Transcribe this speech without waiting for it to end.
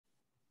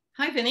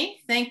Hi, Vinnie.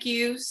 Thank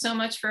you so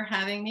much for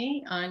having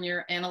me on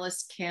your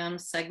Analyst Cam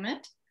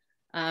segment.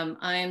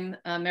 I'm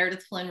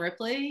Meredith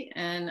Flynn-Ripley,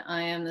 and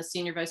I am the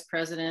Senior Vice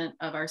President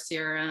of our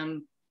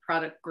CRM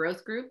Product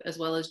Growth Group, as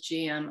well as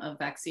GM of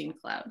Vaccine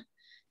Cloud.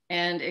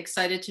 And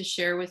excited to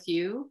share with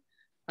you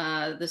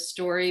the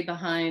story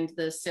behind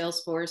the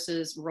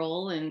Salesforce's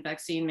role in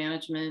vaccine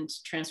management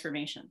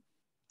transformation.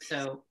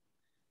 So,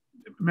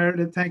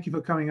 Meredith, thank you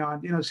for coming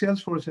on.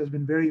 Salesforce has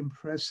been very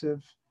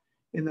impressive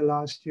in the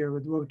last year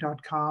with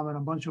work.com and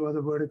a bunch of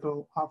other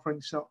vertical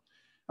offerings. So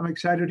I'm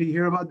excited to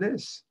hear about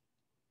this.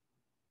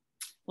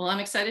 Well, I'm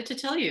excited to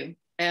tell you.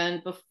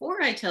 And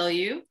before I tell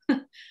you,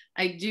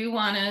 I do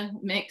want to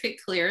make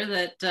it clear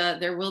that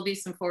there will be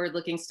some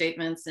forward-looking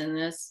statements in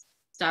this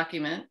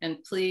document,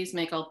 and please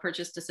make all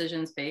purchase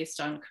decisions based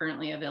on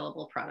currently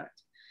available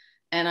product.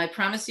 And I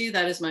promise you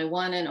that is my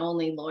one and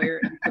only lawyer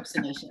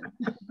impersonation.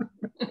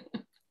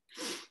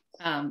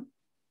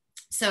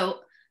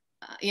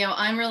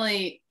 I'm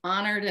really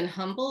honored and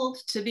humbled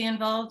to be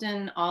involved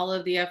in all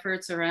of the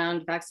efforts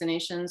around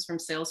vaccinations from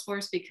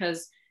Salesforce,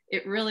 because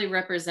it really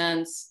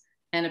represents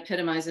and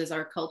epitomizes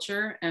our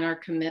culture and our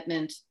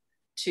commitment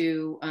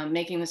to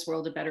making this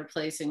world a better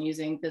place and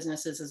using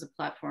businesses as a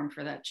platform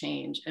for that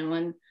change. And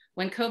when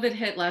COVID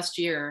hit last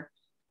year,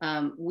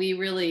 we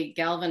really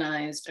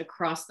galvanized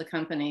across the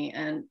company.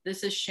 And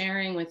this is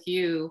sharing with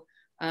you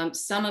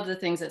some of the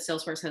things that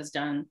Salesforce has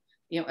done.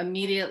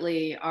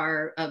 Immediately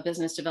our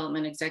business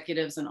development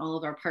executives and all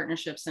of our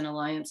partnerships and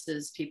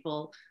alliances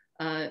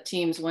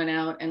teams went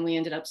out, and we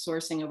ended up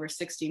sourcing over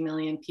 60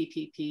 million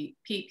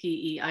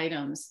PPE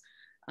items.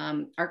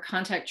 Our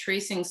contact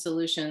tracing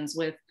solutions,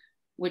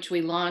 which we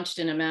launched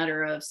in a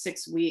matter of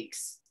 6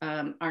 weeks,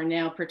 are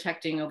now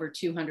protecting over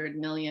 200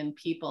 million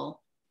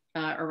people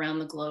around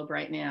the globe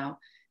right now.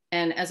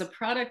 And as a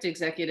product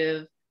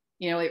executive,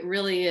 it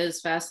really is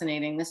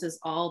fascinating. This has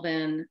all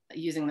been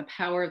using the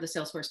power of the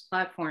Salesforce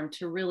platform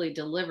to really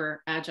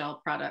deliver agile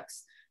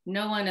products.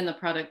 No one in the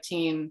product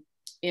team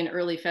in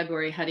early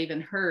February had even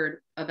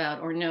heard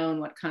about or known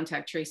what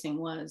contact tracing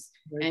was.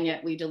 Right. And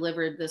yet we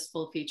delivered this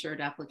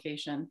full-featured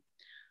application.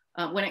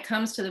 When it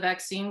comes to the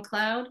Vaccine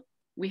Cloud,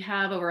 we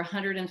have over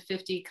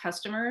 150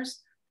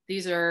 customers.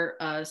 These are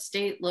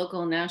state,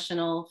 local,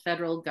 national,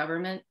 federal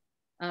government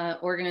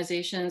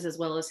organizations, as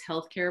well as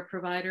healthcare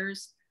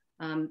providers.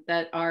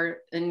 That are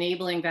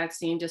enabling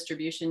vaccine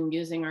distribution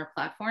using our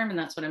platform. And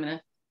that's what I'm going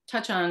to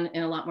touch on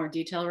in a lot more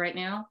detail right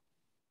now.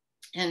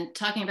 And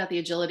talking about the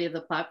agility of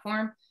the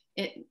platform,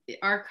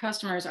 our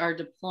customers are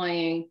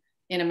deploying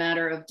in a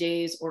matter of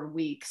days or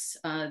weeks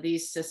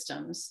these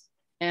systems.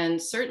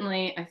 And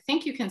certainly, I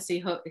think you can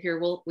see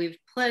here, we've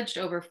pledged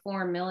over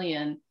 $4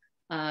 million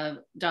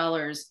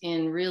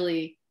in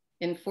really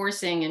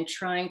enforcing and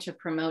trying to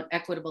promote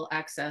equitable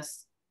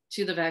access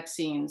to the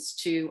vaccines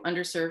to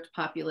underserved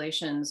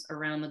populations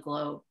around the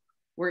globe.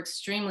 We're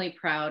extremely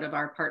proud of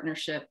our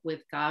partnership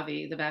with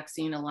Gavi, the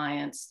Vaccine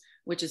Alliance,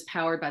 which is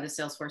powered by the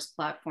Salesforce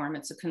platform.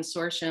 It's a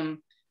consortium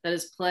that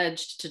is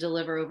pledged to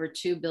deliver over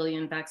 2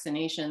 billion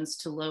vaccinations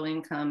to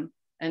low-income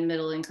and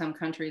middle-income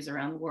countries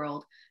around the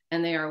world,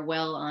 and they are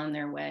well on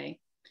their way.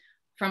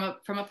 From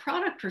a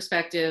product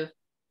perspective,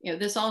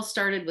 this all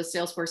started with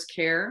Salesforce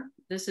Care.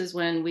 This is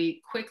when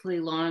we quickly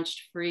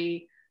launched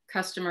free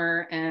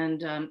customer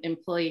and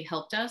employee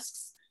help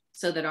desks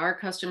so that our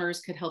customers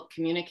could help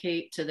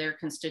communicate to their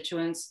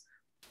constituents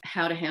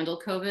how to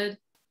handle COVID,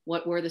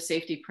 what were the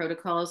safety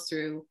protocols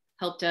through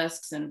help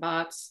desks and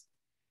bots.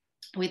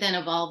 We then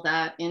evolved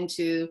that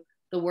into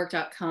the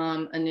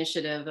work.com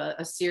initiative,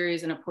 a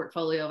series and a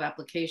portfolio of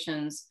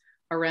applications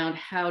around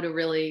how to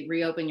really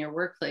reopen your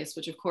workplace,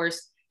 which of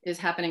course is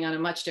happening on a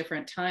much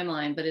different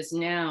timeline, but is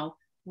now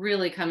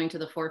really coming to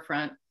the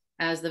forefront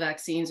as the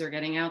vaccines are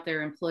getting out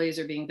there, employees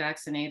are being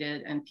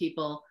vaccinated, and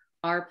people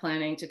are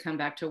planning to come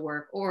back to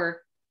work.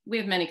 Or we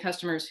have many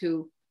customers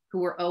who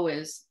are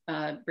always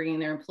bringing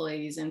their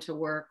employees into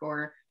work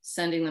or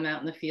sending them out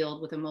in the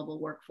field with a mobile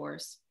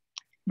workforce.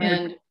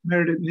 Meredith,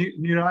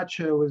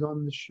 Niracha was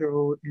on the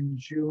show in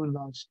June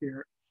last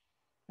year,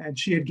 and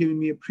she had given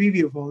me a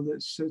preview of all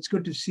this. So it's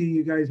good to see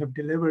you guys have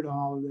delivered on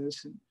all of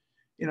this.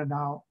 And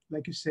now,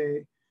 like you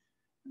say,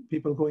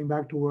 people going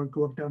back to work,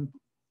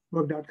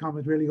 work.com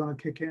is really going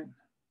to kick in.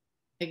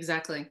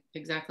 Exactly.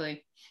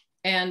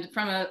 And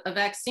from a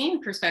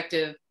vaccine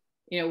perspective,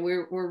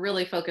 we're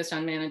really focused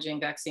on managing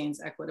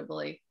vaccines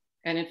equitably.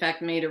 And in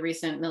fact, made a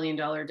recent $1 million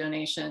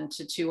donation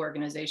to 2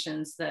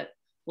 organizations that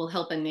will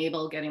help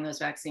enable getting those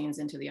vaccines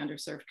into the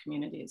underserved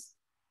communities.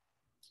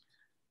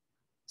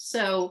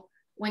 So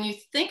when you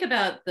think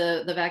about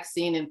the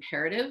vaccine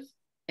imperative,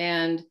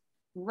 and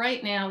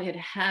right now it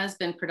has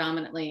been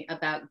predominantly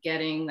about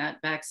getting that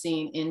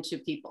vaccine into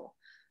people.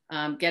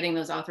 Getting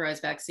those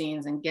authorized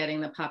vaccines and getting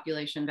the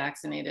population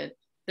vaccinated,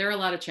 there are a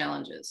lot of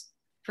challenges.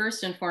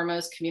 First and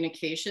foremost,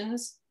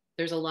 communications.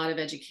 There's a lot of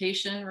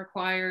education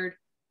required.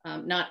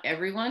 Not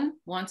everyone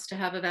wants to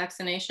have a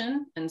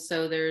vaccination. And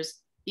so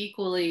there's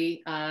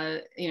equally,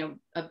 a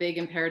big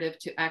imperative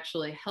to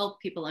actually help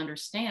people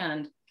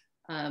understand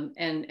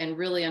and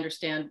really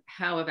understand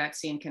how a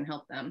vaccine can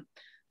help them.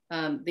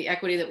 The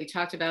equity that we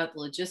talked about, the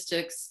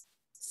logistics,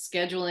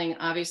 scheduling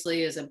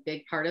obviously is a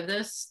big part of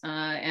this.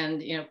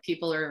 And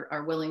people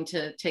are willing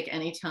to take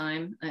any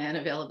time and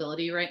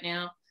availability right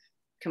now.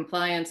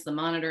 Compliance, the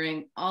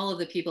monitoring, all of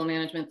the people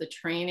management, the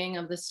training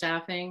of the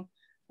staffing.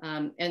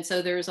 And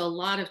so there's a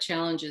lot of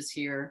challenges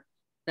here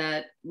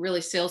that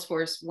really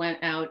Salesforce went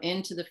out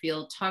into the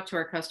field, talked to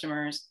our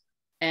customers,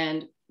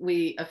 and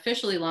we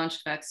officially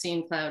launched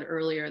Vaccine Cloud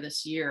earlier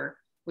this year,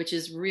 which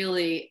is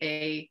really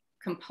a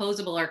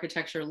composable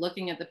architecture,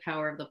 looking at the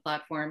power of the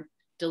platform,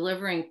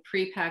 delivering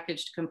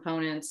prepackaged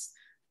components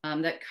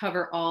that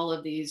cover all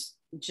of these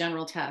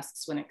general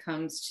tasks when it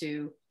comes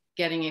to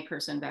getting a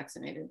person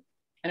vaccinated.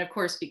 And of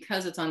course,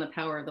 because it's on the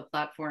power of the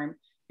platform,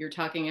 you're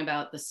talking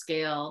about the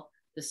scale,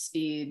 the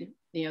speed,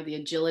 the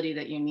agility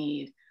that you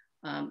need,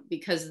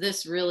 because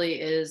this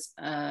really is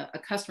a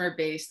customer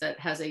base that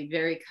has a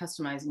very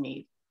customized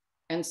need.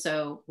 And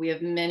so we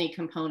have many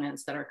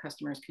components that our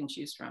customers can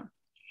choose from.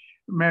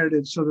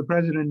 Meredith, so the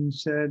president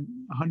said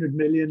 100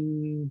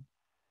 million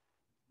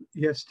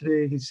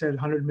yesterday. He said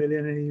 100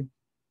 million and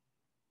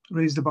he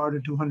raised the bar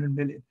to 200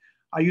 million.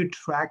 Are you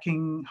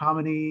tracking how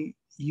many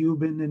you've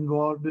been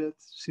involved with,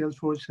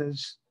 Salesforce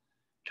has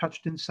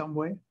touched in some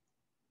way?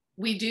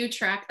 We do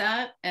track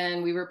that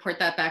and we report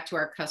that back to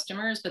our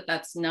customers, but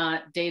that's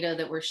not data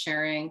that we're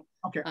sharing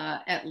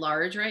at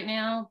large right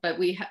now. But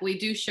we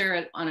do share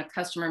it on a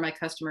customer by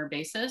customer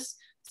basis.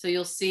 So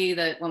you'll see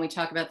that when we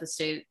talk about the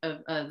state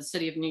of the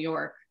city of New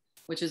York,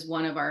 which is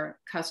one of our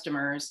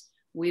customers,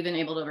 we've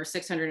enabled over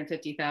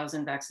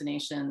 650,000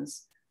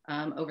 vaccinations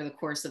over the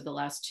course of the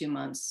last 2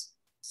 months.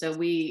 So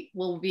we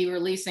will be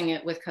releasing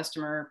it with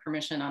customer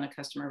permission on a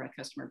customer by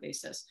customer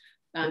basis.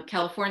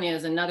 California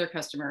is another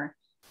customer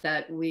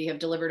that we have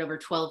delivered over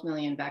 12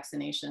 million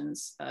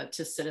vaccinations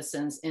to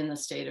citizens in the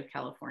state of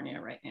California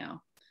right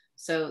now.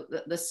 So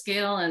the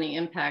scale and the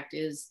impact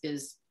is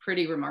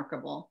pretty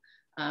remarkable.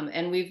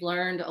 And we've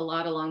learned a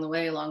lot along the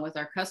way, along with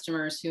our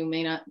customers who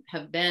may not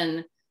have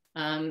been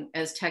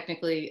as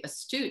technically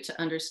astute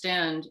to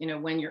understand,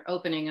 when you're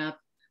opening up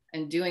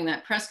and doing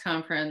that press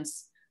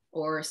conference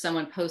or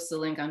someone posts a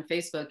link on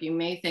Facebook, you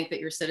may think that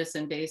your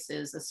citizen base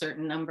is a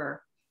certain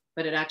number,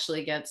 but it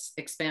actually gets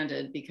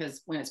expanded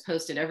because when it's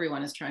posted,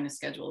 everyone is trying to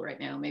schedule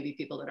right now, maybe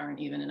people that aren't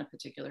even in a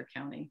particular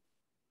county.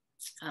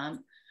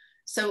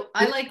 So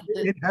I like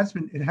it has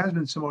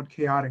been somewhat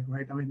chaotic,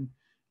 right? I mean,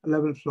 I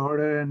live in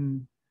Florida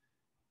and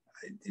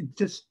it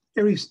just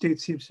every state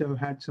seems to have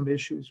had some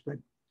issues, but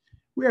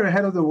we are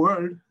ahead of the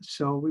world,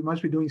 so we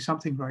must be doing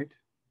something right.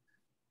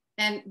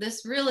 And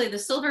this really, the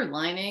silver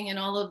lining in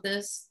all of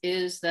this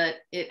is that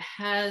it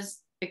has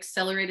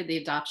accelerated the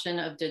adoption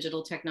of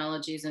digital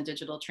technologies and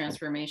digital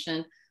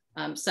transformation.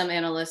 Some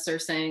analysts are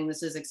saying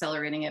this is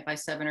accelerating it by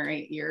 7 or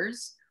 8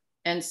 years.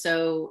 And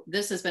so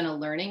this has been a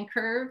learning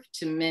curve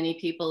to many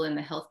people in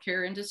the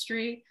healthcare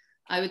industry.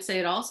 I would say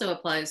it also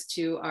applies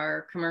to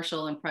our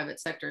commercial and private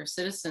sector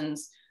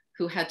citizens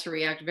who had to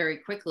react very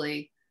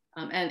quickly.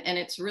 And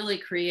it's really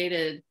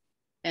created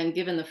and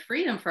given the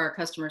freedom for our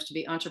customers to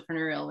be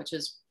entrepreneurial, which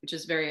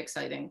is very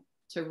exciting,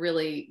 to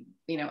really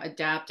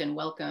adapt and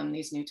welcome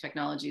these new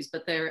technologies.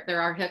 But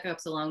there are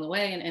hiccups along the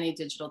way in any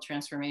digital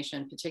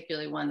transformation,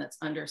 particularly one that's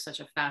under such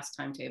a fast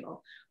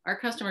timetable. Our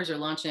customers are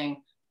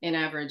launching in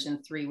average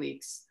in 3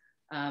 weeks.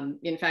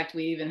 In fact,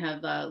 we even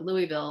have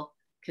Louisville,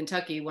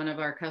 Kentucky, one of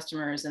our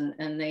customers,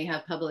 and they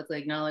have publicly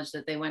acknowledged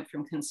that they went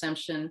from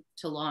consumption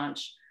to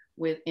launch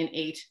in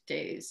 8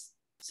 days.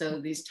 So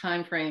these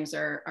timeframes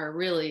are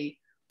really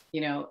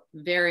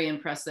very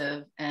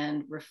impressive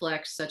and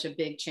reflect such a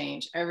big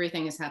change.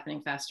 Everything is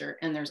happening faster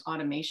and there's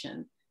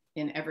automation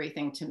in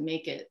everything to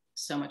make it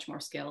so much more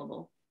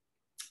scalable.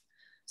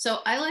 So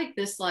I like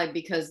this slide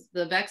because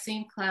the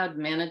vaccine cloud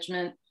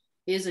management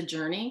is a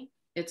journey.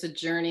 It's a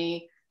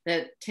journey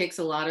that takes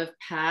a lot of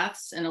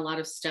paths and a lot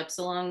of steps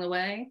along the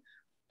way.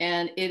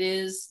 And it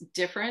is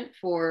different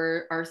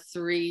for our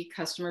 3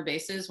 customer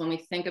bases. When we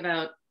think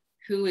about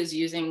who is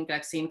using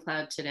Vaccine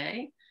Cloud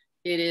today,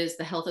 it is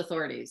the health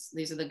authorities.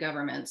 These are the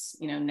governments,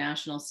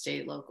 national,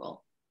 state,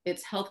 local.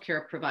 It's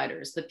healthcare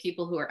providers, the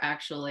people who are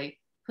actually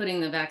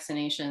putting the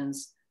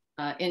vaccinations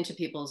into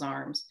people's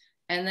arms.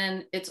 And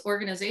then it's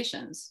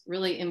organizations,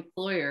 really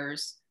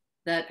employers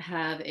that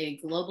have a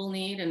global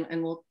need.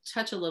 And we'll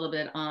touch a little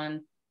bit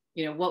on,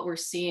 what we're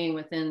seeing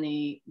within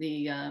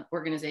the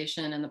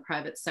organization and the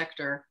private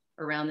sector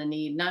around the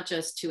need, not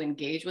just to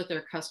engage with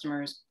their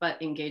customers,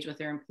 but engage with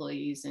their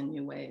employees in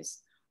new ways.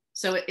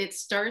 So it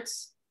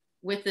starts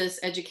with this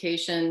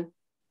education,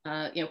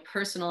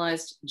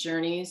 personalized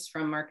journeys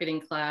from Marketing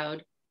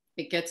Cloud.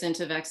 It gets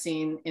into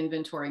vaccine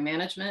inventory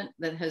management.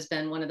 That has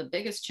been one of the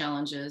biggest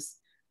challenges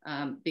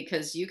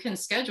because you can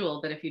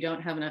schedule, but if you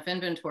don't have enough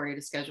inventory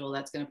to schedule,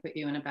 that's going to put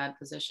you in a bad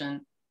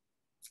position.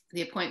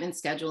 The appointment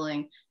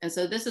scheduling. And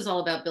so this is all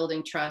about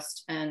building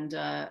trust and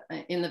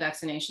in the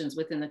vaccinations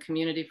within the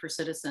community for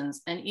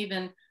citizens. And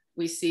even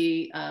we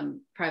see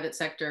private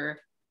sector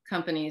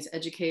companies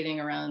educating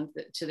around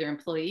to their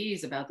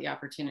employees about the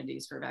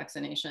opportunities for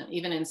vaccination,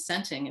 even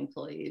incenting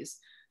employees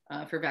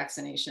for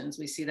vaccinations.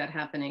 We see that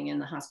happening in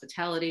the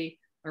hospitality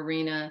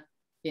arena,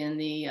 in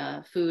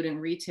the food and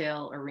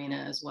retail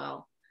arena as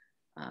well.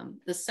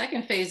 The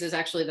second phase is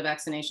actually the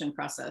vaccination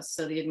process.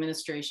 So the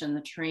administration,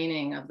 the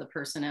training of the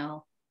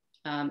personnel,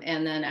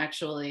 and then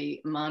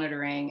actually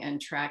monitoring and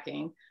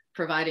tracking,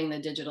 providing the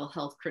digital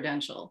health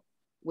credential,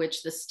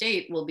 which the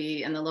state will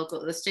be, and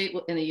the state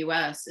in the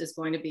US is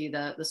going to be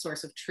the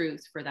source of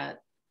truth for that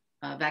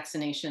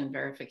vaccination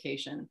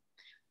verification.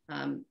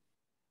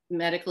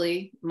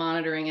 Medically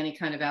monitoring any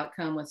kind of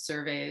outcome with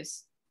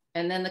surveys.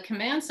 And then the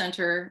command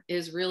center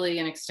is really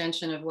an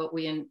extension of what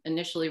we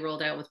initially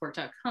rolled out with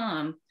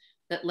work.com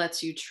that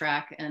lets you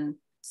track and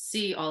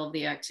see all of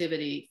the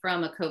activity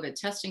from a COVID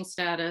testing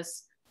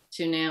status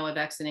to now a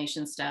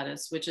vaccination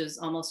status, which is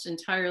almost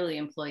entirely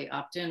employee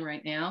opt-in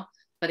right now.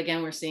 But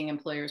again, we're seeing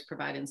employers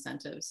provide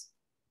incentives.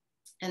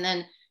 And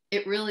then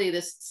it really,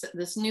 this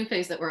new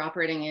phase that we're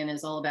operating in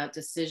is all about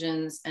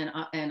decisions and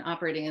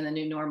operating in the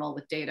new normal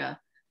with data.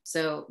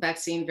 So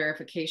vaccine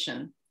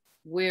verification.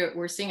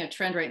 We're seeing a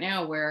trend right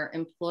now where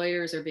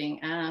employers are being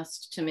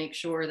asked to make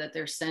sure that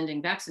they're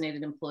sending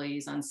vaccinated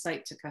employees on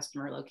site to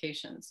customer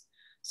locations.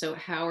 So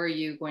how are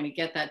you going to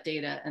get that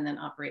data and then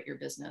operate your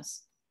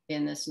business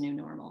in this new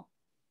normal?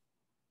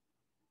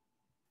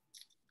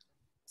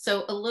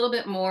 So a little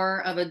bit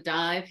more of a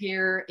dive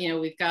here. You know,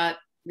 we've got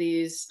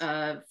these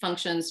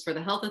functions for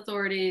the health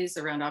authorities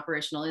around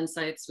operational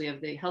insights. We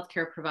have the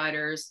healthcare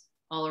providers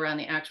all around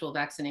the actual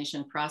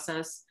vaccination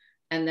process.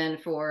 And then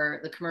for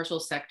the commercial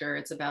sector,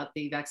 it's about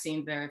the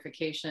vaccine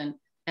verification.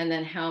 And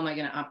then how am I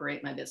going to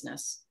operate my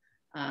business?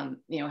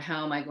 You know,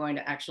 how am I going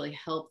to actually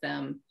help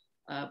them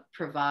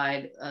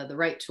provide the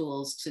right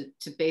tools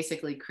to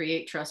basically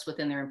create trust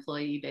within their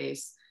employee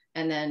base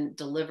and then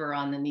deliver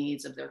on the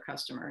needs of their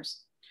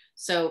customers.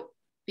 So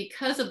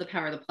because of the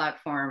power of the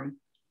platform,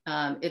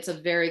 it's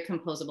a very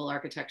composable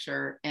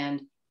architecture,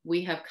 and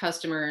we have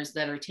customers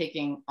that are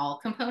taking all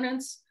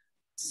components,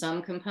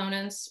 some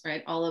components,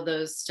 right? All of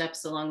those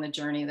steps along the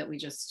journey that we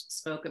just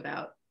spoke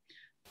about.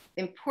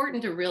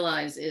 Important to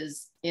realize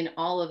is in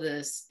all of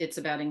this, it's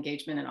about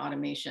engagement and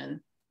automation.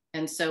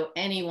 And so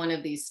any one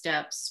of these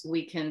steps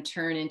we can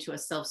turn into a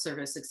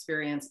self-service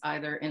experience,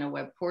 either in a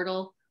web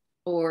portal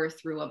or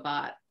through a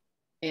bot.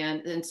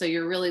 And so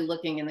you're really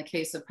looking, in the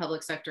case of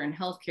public sector and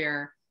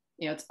healthcare,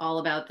 you know, it's all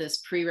about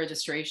this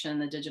pre-registration,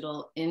 the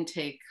digital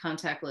intake,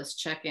 contactless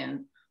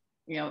check-in.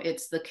 You know,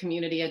 it's the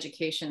community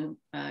education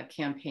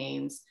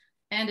campaigns,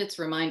 and it's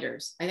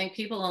reminders. I think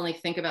people only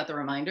think about the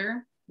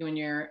reminder when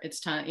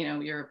it's time, you know,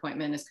 your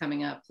appointment is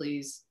coming up,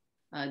 please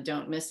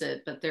don't miss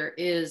it. But there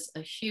is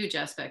a huge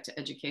aspect to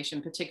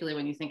education, particularly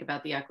when you think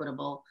about the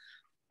equitable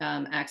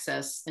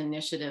access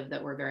initiative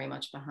that we're very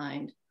much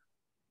behind.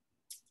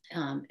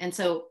 And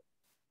so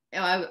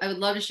I would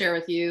love to share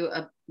with you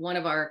one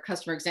of our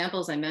customer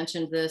examples. I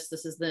mentioned this.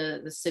 This is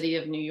the city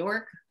of New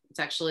York. It's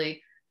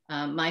actually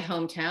my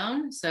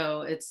hometown.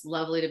 So it's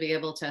lovely to be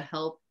able to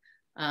help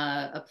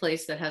a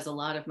place that has a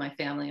lot of my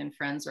family and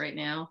friends right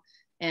now.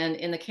 And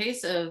in the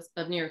case of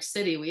New York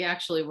City, we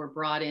actually were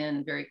brought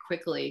in very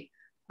quickly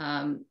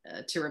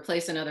to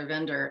replace another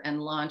vendor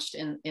and launched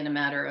in a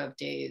matter of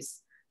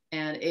days.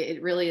 And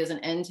it really is an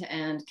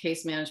end-to-end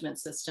case management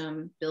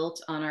system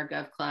built on our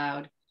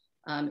GovCloud.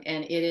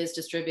 And it is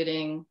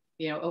distributing,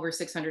 you know, over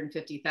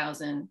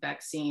 650,000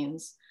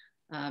 vaccines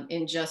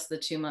in just the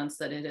 2 months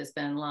that it has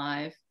been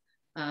live.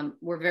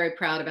 We're very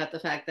proud about the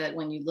fact that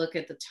when you look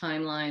at the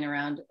timeline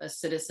around a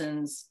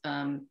citizen's,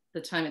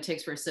 the time it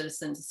takes for a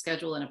citizen to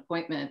schedule an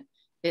appointment,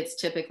 it's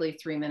typically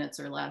 3 minutes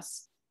or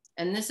less.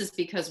 And this is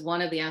because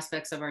one of the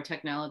aspects of our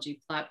technology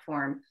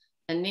platform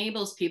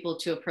enables people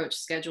to approach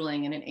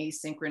scheduling in an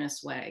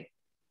asynchronous way.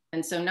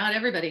 And so not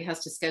everybody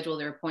has to schedule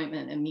their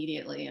appointment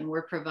immediately. And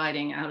we're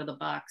providing out of the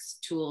box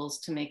tools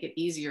to make it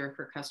easier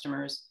for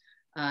customers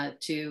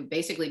to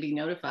basically be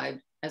notified,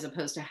 as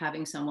opposed to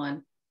having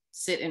someone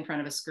sit in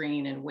front of a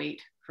screen and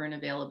wait for an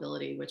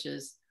availability, which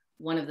is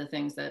one of the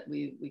things that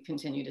we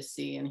continue to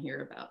see and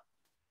hear about.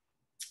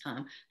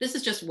 This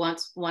is just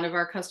one of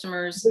our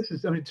customers. This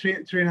is, I mean, three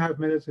and a half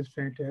minutes is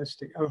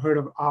fantastic. I've heard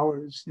of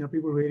hours, you know,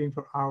 people waiting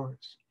for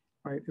hours,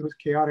 right? It was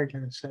chaotic,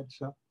 like I said,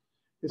 so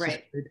this is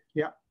great.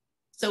 Yeah.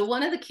 So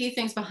one of the key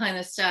things behind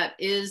this stat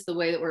is the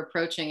way that we're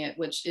approaching it,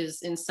 which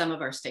is in some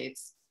of our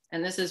states.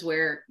 And this is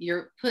where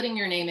you're putting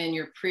your name in,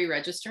 you're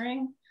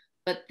pre-registering,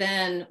 but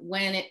then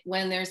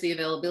when there's the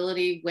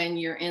availability, when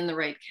you're in the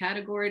right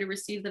category to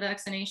receive the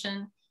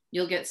vaccination,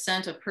 you'll get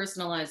sent a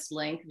personalized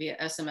link via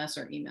SMS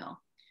or email.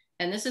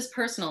 And this is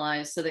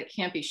personalized so that it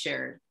can't be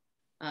shared.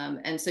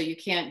 And so you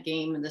can't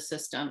game the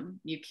system.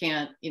 You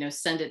can't, you know,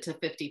 send it to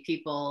 50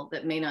 people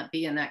that may not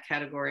be in that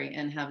category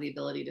and have the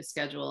ability to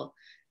schedule.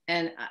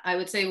 And I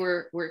would say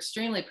we're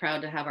extremely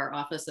proud to have our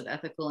Office of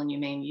Ethical and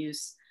Humane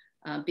Use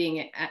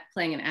playing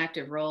an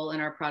active role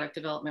in our product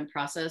development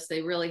process.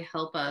 They really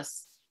help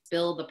us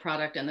build the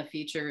product and the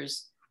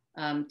features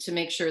to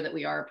make sure that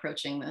we are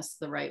approaching this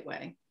the right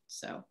way.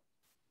 So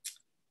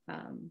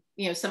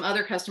You know, some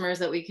other customers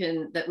that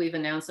we've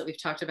announced that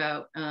we've talked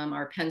about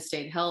are Penn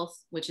State Health,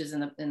 which is in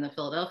the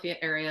Philadelphia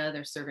area.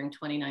 They're serving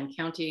 29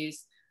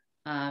 counties.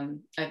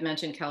 I've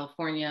mentioned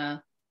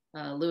California,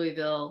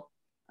 Louisville,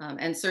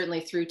 and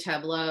certainly through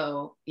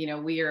Tableau, you know,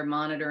 we are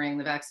monitoring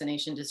the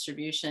vaccination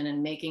distribution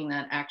and making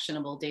that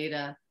actionable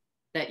data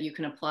that you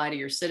can apply to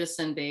your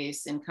citizen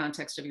base in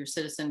context of your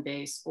citizen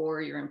base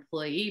or your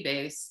employee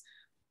base.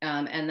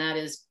 And that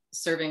is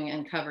serving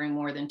and covering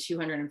more than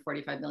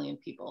 245 million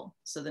people.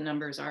 So the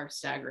numbers are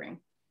staggering.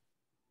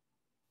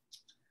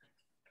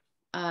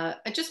 I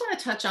just want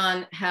to touch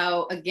on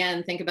how,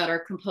 again, think about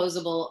our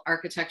composable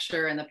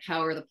architecture and the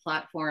power of the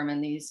platform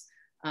and these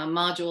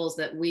modules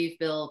that we've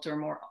built, or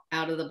more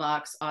out of the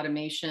box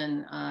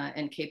automation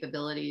and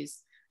capabilities.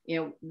 You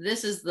know,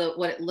 this is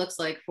what it looks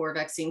like for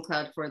Vaccine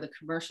Cloud for the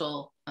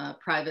commercial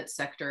private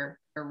sector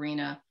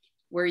arena,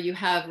 where you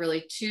have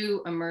really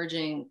two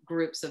emerging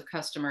groups of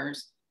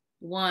customers.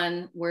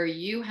 One, where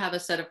you have a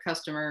set of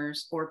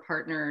customers or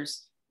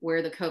partners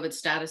where the COVID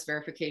status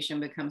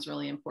verification becomes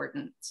really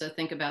important. So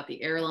think about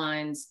the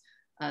airlines,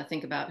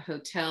 think about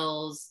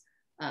hotels.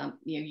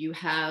 You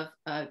have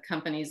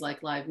companies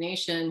like Live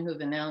Nation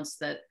who've announced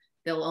that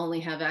they'll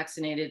only have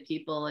vaccinated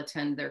people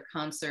attend their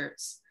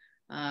concerts.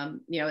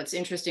 You know, it's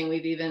interesting,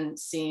 we've even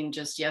seen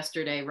just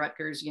yesterday,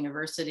 Rutgers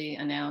University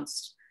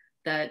announced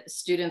that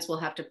students will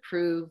have to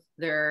prove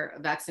their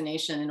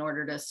vaccination in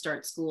order to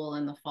start school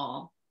in the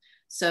fall.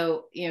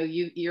 So, you know,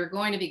 you're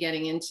going to be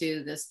getting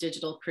into this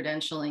digital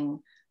credentialing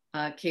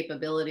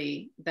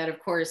capability that, of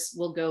course,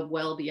 will go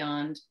well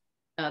beyond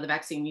the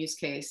vaccine use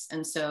case.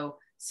 And so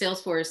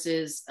Salesforce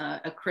is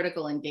a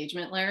critical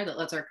engagement layer that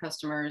lets our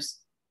customers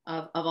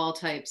of all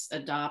types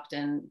adopt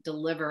and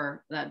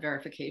deliver that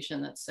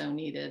verification that's so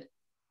needed.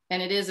 And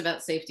it is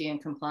about safety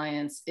and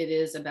compliance. It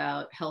is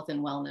about health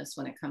and wellness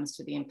when it comes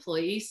to the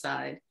employee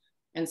side.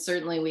 And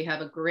certainly we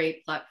have a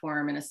great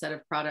platform and a set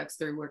of products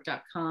through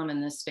work.com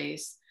in this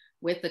space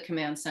with the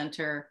command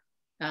center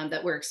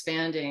that we're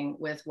expanding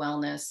with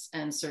wellness,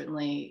 and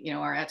certainly, you know,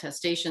 our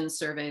attestation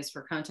surveys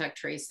for contact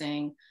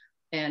tracing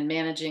and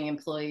managing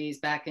employees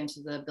back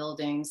into the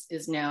buildings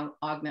is now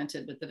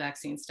augmented with the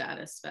vaccine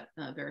status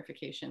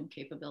verification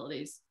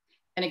capabilities.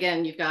 And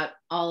again, you've got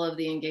all of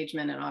the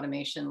engagement and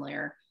automation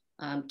layer,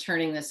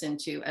 turning this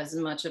into as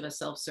much of a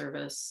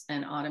self-service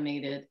and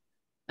automated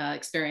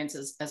experience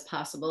as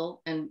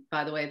possible. And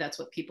by the way, that's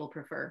what people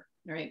prefer,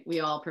 right?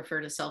 We all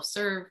prefer to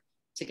self-serve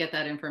to get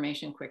that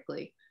information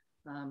quickly.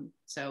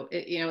 So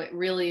it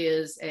really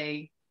is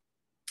a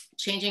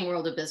changing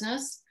world of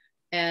business,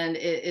 and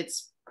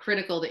it's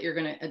critical that you're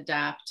going to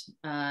adapt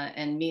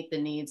and meet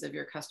the needs of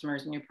your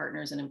customers and your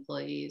partners and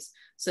employees.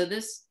 So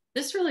this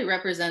really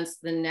represents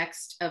the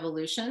next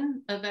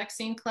evolution of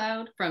Vaccine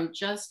Cloud, from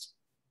just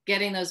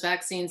getting those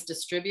vaccines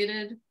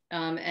distributed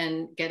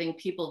and getting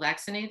people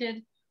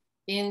vaccinated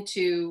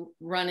into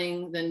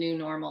running the new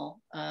normal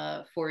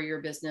for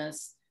your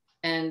business.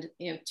 And,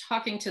 you know,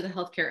 talking to the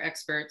healthcare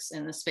experts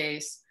in the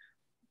space,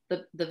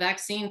 the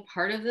vaccine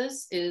part of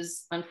this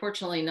is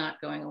unfortunately not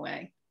going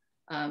away.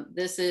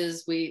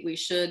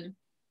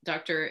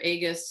 Dr.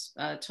 Agus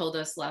told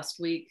us last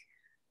week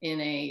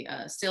in a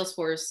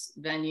Salesforce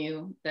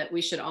venue that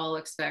we should all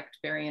expect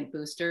variant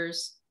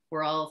boosters.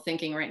 We're all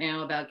thinking right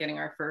now about getting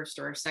our first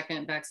or our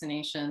second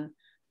vaccination,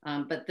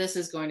 but this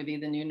is going to be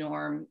the new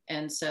norm.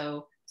 And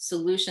so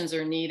solutions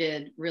are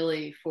needed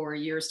really for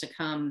years to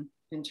come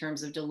in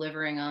terms of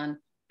delivering on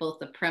both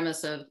the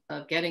premise of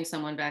getting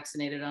someone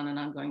vaccinated on an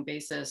ongoing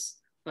basis,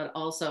 but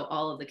also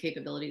all of the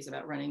capabilities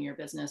about running your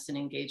business and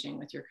engaging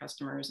with your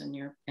customers and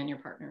your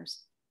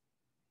partners.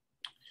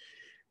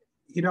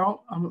 You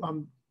know,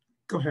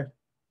 go ahead.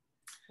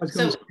 I was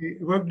going to say,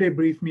 Workday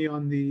briefed me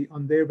on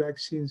their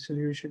vaccine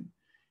solution,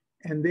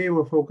 and they're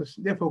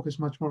focused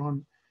much more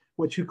on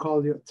what you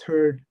call the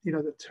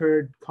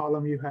third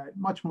column you had,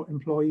 much more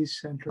employee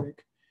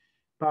centric.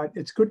 But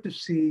it's good to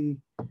see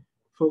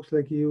folks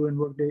like you and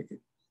Workday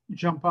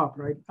jump up,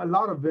 right? A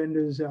lot of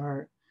vendors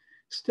are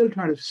still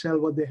trying to sell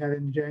what they had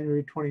in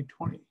January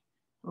 2020.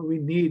 We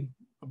need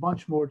a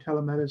bunch more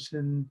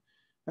telemedicine,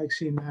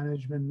 vaccine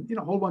management, you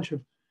know, a whole bunch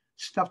of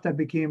stuff that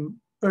became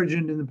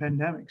urgent in the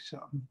pandemic. So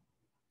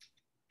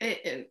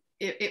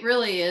it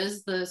really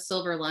is the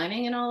silver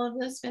lining in all of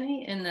this,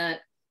 Vinnie, in that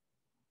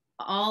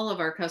all of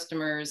our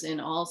customers in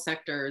all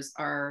sectors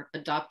are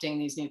adopting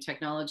these new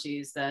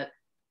technologies that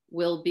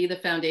will be the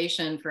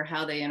foundation for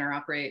how they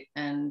interoperate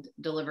and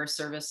deliver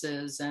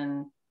services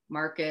and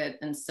market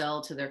and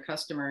sell to their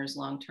customers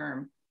long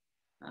term.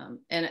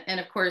 And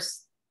of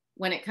course,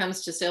 when it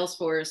comes to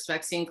Salesforce,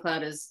 Vaccine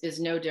Cloud is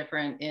no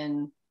different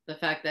in the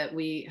fact that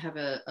we have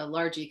a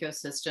large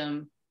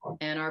ecosystem,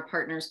 and our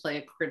partners play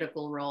a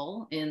critical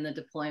role in the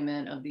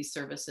deployment of these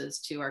services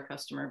to our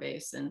customer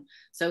base. And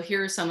so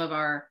here are some of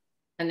our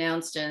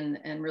announced and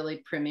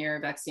really premier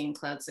Vaccine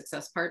Cloud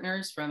success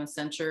partners, from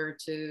Accenture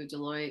to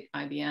Deloitte,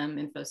 IBM,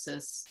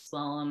 Infosys,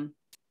 Slalom,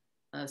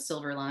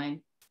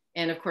 Silverline.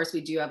 And of course,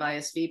 we do have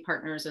ISV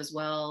partners as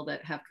well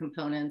that have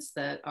components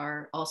that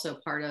are also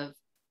part of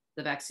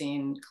the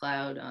vaccine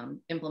cloud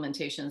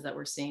implementations that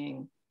we're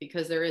seeing,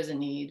 because there is a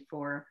need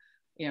for,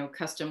 you know,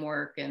 custom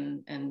work,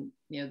 and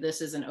you know,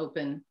 this is an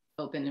open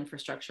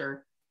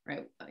infrastructure,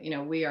 right? You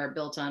know, we are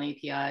built on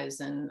APIs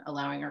and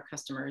allowing our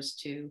customers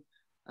to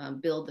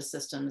build the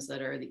systems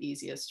that are the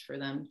easiest for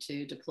them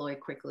to deploy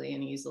quickly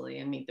and easily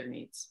and meet their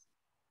needs.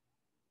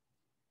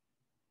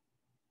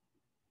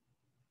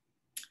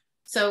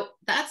 So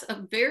that's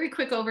a very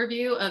quick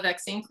overview of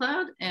Vaccine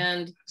Cloud.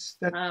 And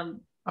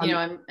you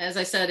know, as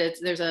I said,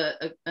 there's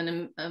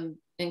an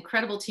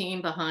incredible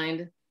team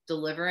behind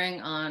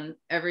delivering on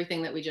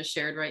everything that we just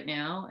shared right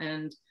now.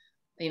 And,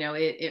 you know,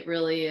 it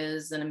really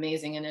is an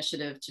amazing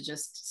initiative to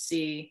just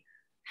see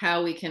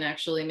how we can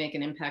actually make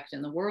an impact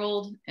in the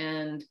world,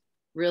 and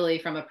really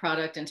from a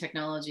product and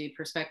technology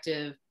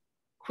perspective,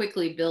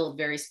 quickly build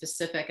very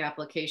specific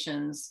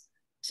applications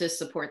to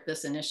support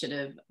this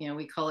initiative. You know,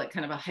 we call it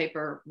kind of a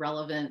hyper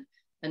relevant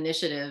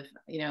initiative.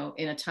 You know,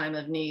 in a time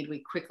of need, we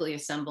quickly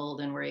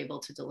assembled and were able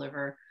to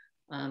deliver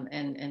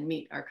and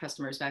meet our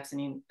customers'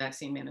 vaccine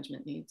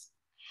management needs.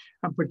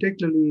 I'm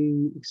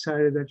particularly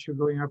excited that you're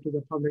going after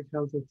the public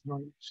health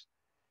authorities.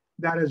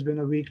 That has been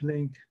a weak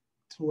link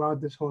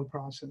throughout this whole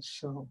process.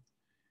 So,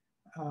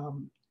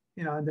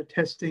 you know, the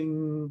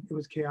testing, it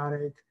was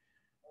chaotic.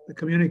 The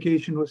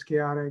communication was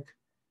chaotic.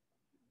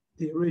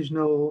 The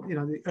original, you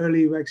know, the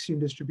early vaccine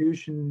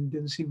distribution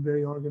didn't seem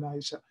very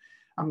organized. So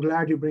I'm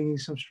glad you're bringing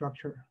some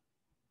structure.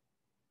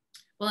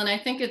 Well, and I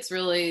think it's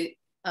really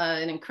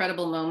an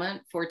incredible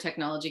moment for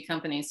technology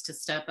companies to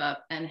step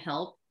up and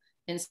help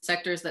in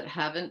sectors that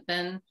haven't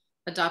been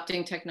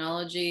adopting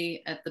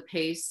technology at the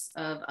pace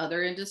of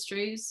other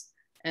industries.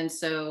 And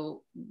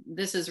so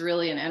this is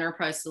really an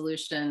enterprise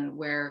solution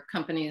where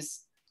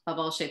companies of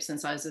all shapes and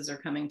sizes are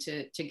coming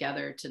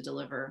together to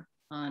deliver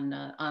on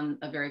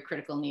a very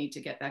critical need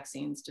to get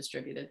vaccines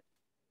distributed.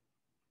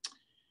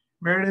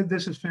 Meredith,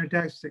 this is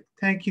fantastic.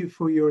 Thank you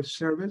for your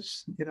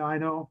service. You know, I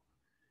know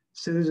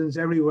citizens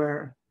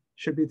everywhere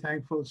should be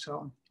thankful.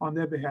 So on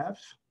their behalf,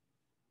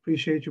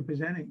 appreciate you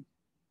presenting.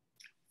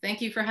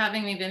 Thank you for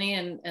having me, Vinnie,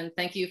 and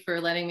thank you for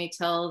letting me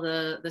tell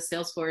the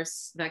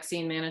Salesforce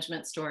vaccine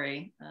management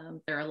story.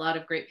 There are a lot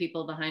of great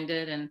people behind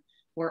it, and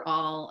we're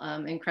all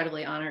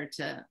incredibly honored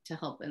to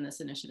help in this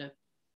initiative.